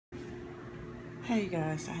Hey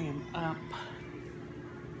guys, I am up.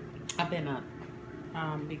 I've been up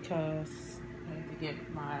because I had to get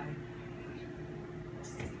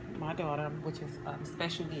my daughter, which is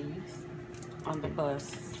special needs, on the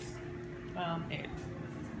bus at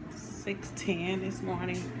 6:10 this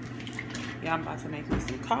morning. Yeah, I'm about to make me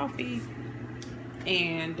some coffee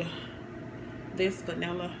and this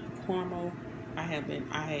vanilla caramel I had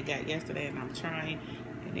got yesterday, and I'm trying,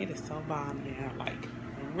 and it is so bomb now, like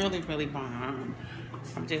really bomb.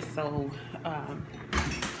 I'm just so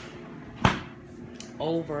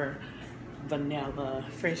over vanilla,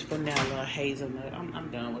 fresh vanilla, hazelnut. I'm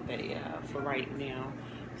done with that for right now.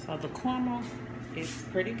 So the caramel is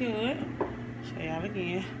pretty good. Show y'all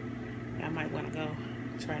again. Y'all might want to go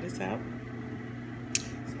try this out.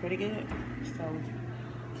 It's pretty good. So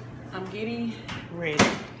I'm getting ready.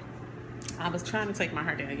 I was trying to take my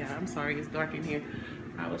hair down, y'all. I'm sorry, it's dark in here.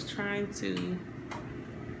 I was trying to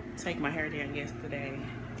take my hair down yesterday,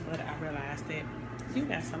 but I realized that you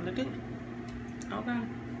got something to do. Okay.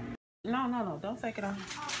 No, don't take it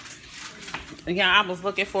off. Yeah, I was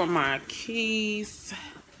looking for my keys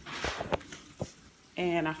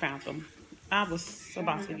and I found them. I was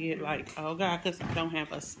about to get like, oh God, because I don't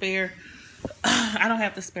have a spare. I don't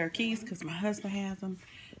have the spare keys because my husband has them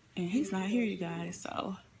and he's not here, you guys.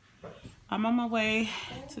 So I'm on my way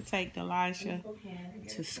to take Delisha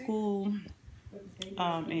to school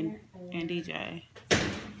and DJ.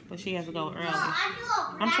 But she has to go early.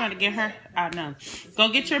 I'm trying to get her. I know. Go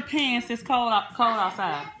get your pants. It's cold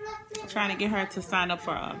outside. Trying to get her to sign up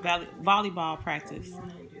for a volleyball practice.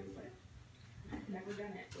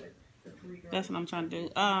 That's what I'm trying to do.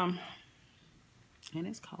 And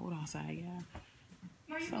it's cold outside,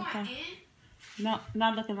 y'all. So, no,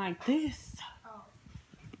 not looking like this.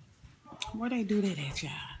 Where they do that at,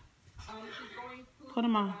 y'all? Put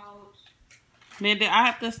them on. Then I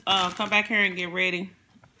have to come back here and get ready.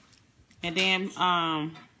 And then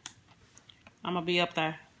I'm gonna be up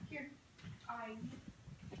there.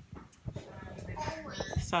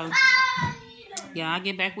 So yeah, I'll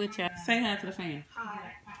get back with you. Say hi to the fan.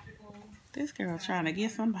 Hi. This girl trying to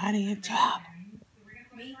get somebody a job.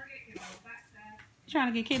 Me?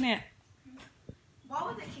 Trying to get kidnapped. Why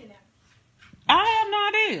would they kidnap? I have no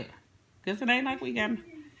idea. Cause it ain't like we got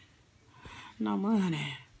no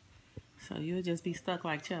money. So you'll just be stuck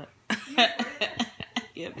like Chuck.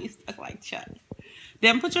 You'll be stuck like Chuck.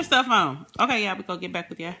 Then put your stuff on. Okay, yeah, we gonna get back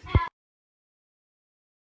with you.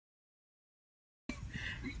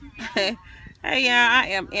 Hey, yeah, I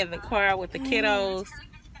am in the car with the kiddos.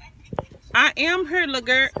 I am here, little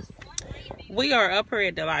girl. We are up here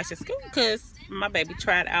at Delisha School because my baby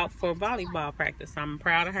tried out for volleyball practice. I'm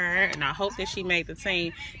proud of her, and I hope that she made the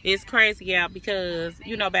team. It's crazy out because,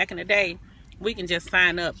 you know, back in the day, we can just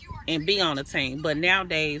sign up and be on the team. But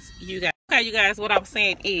nowadays, okay, you guys, what I was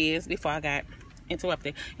saying is, before I got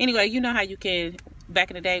interrupted. Anyway, you know how you can,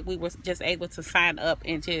 back in the day, we were just able to sign up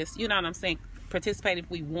and just, you know what I'm saying, participate if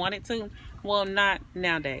we wanted to. Well, not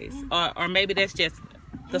nowadays. Or maybe that's just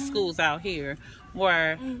the schools out here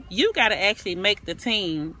where you got to actually make the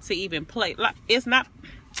team to even play. Like it's not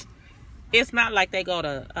like they go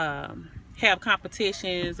to have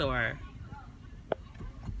competitions or,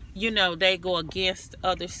 you know, they go against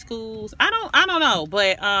other schools. I don't know,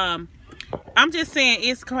 but I'm just saying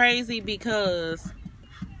it's crazy because,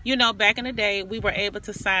 you know, back in the day we were able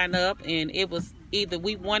to sign up and it was either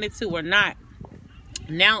we wanted to or not.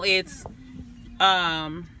 Now it's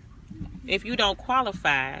if you don't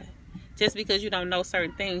qualify, just because you don't know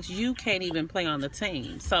certain things, you can't even play on the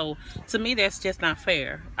team. So to me, that's just not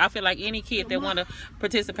fair. I feel like any kid that want to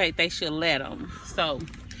participate, they should let them. So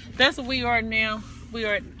that's what we are now. We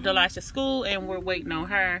are at Delisha School and we're waiting on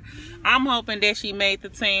her. I'm hoping that she made the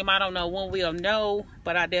team. I don't know when we'll know,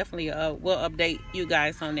 but I definitely will update you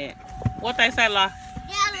guys on that. What they say, La?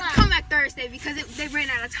 Come back Thursday because they ran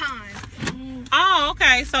out of time. Oh,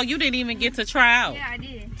 okay. So you didn't even get to try out. Yeah, I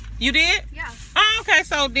did. You did? Yeah. Oh, okay.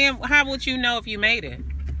 So then how would you know if you made it?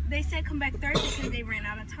 They said come back Thursday because they ran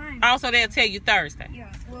out of time. Oh, so they'll tell you Thursday?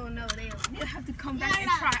 Yeah. Well, no, they'll have to come back and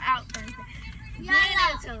try out Thursday. Then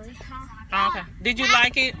they'll tell us, huh? Oh, okay. Did you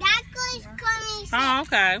like it? That's coming. Oh,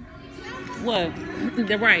 okay. What?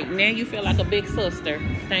 Right. Now you feel like a big sister.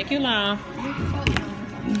 Thank you, Lon.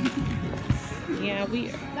 Yeah,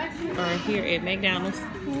 we are here at McDonald's.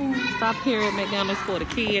 Stop here at McDonald's for the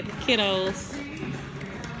kiddos.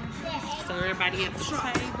 So everybody at the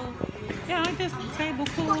table. Yeah, ain't this table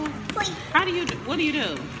cool? How do you do? What do you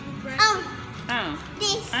do?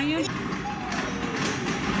 This. Are you?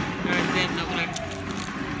 There's Devin over there.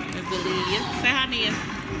 There's Aaliyah. Say hi, Nia.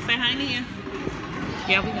 Say hi, Nia.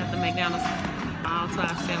 Yeah, we got the McDonald's all to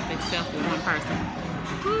ourselves except for one person.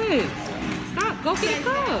 What? Stop. Go get a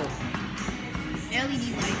cup. LED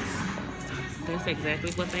lights. That's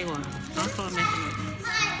exactly what they want. Don't start messing with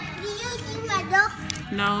them.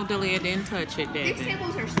 No, Delia didn't touch it, These David.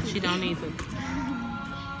 tables are stupid. She don't need to.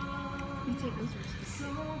 These tables are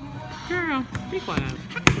stupid. Girl, be quiet.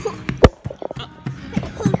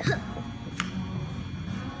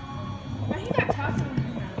 Why he got chocolate in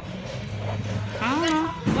his mouth? I don't know.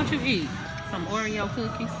 What you eat? Some Oreo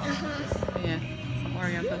cookies? Yeah, some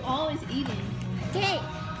Oreo You cookies. always eating. Cake.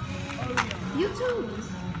 You too.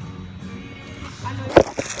 I know. I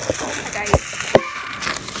got you.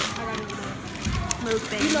 I got you. Move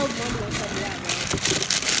things. You know one will tell you that,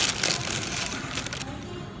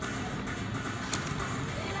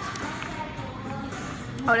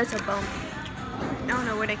 right? Oh, that's a bone. I don't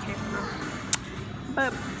know where they came from.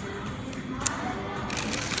 But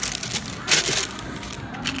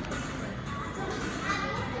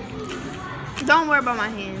don't worry about my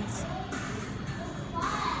hands.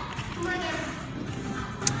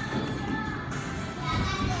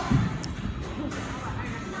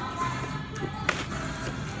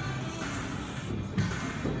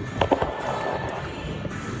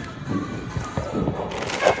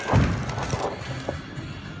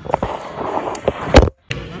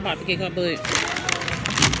 I'm about to kick her butt.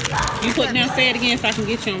 You put now, say it again so I can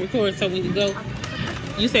get you on record so when you go.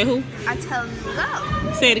 You said who? I tell them to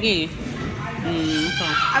go. Say it again. Okay.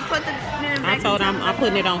 I put the. I told them I'm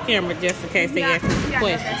putting it on camera just in case they ask me some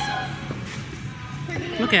questions.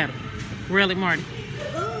 Look at her. Really, Marty?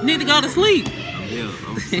 Need to go to sleep. Yeah,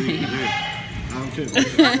 I'm sleeping. I'm tripping.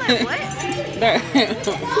 I'm like, what?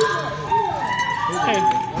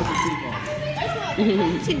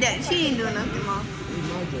 She dead. She ain't doing nothing, Mom.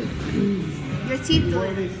 Your teeth do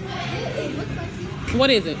it. What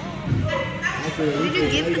is it? Did you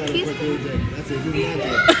give the keys?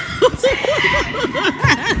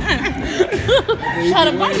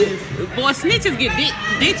 Boy, snitches get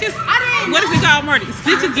ditches. What is it called, Marty?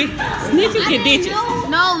 Snitches get ditches.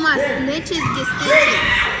 No, my snitches get stitches.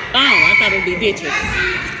 Oh, I thought it'd be ditches.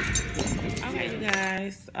 Okay, you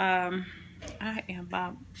guys. I am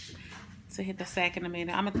about to hit the sack in a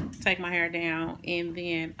minute. I'm gonna take my hair down and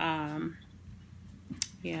then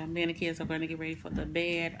yeah, me and the kids are going to get ready for the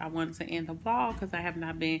bed. I wanted to end the vlog because I have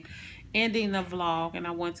not been ending the vlog, and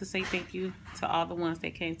I want to say thank you to all the ones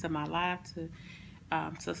that came to my live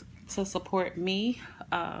to support me.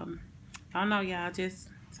 I don't know, y'all. Just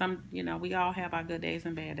some, you know, we all have our good days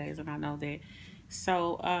and bad days, and I know that.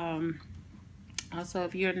 So also,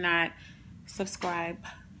 if you're not subscribed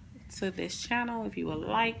to this channel, if you would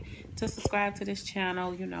like to subscribe to this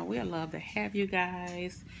channel, you know, we'd love to have you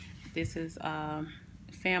guys. This is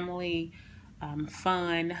family,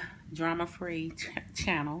 fun, drama-free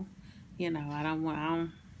channel. You know, I don't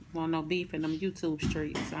want no beef in them YouTube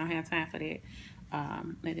streets. I don't have time for that.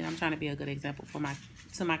 And then I'm trying to be a good example for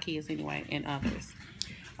my kids anyway and others.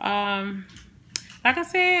 Like I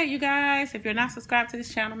said, you guys, if you're not subscribed to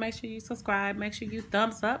this channel, make sure you subscribe. Make sure you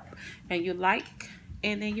thumbs up and you like,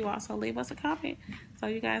 and then you also leave us a comment. So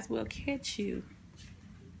you guys will catch you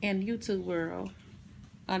in YouTube world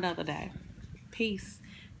another day. Peace.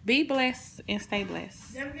 Be blessed and stay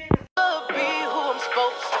blessed. Be who I'm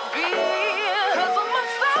supposed to be.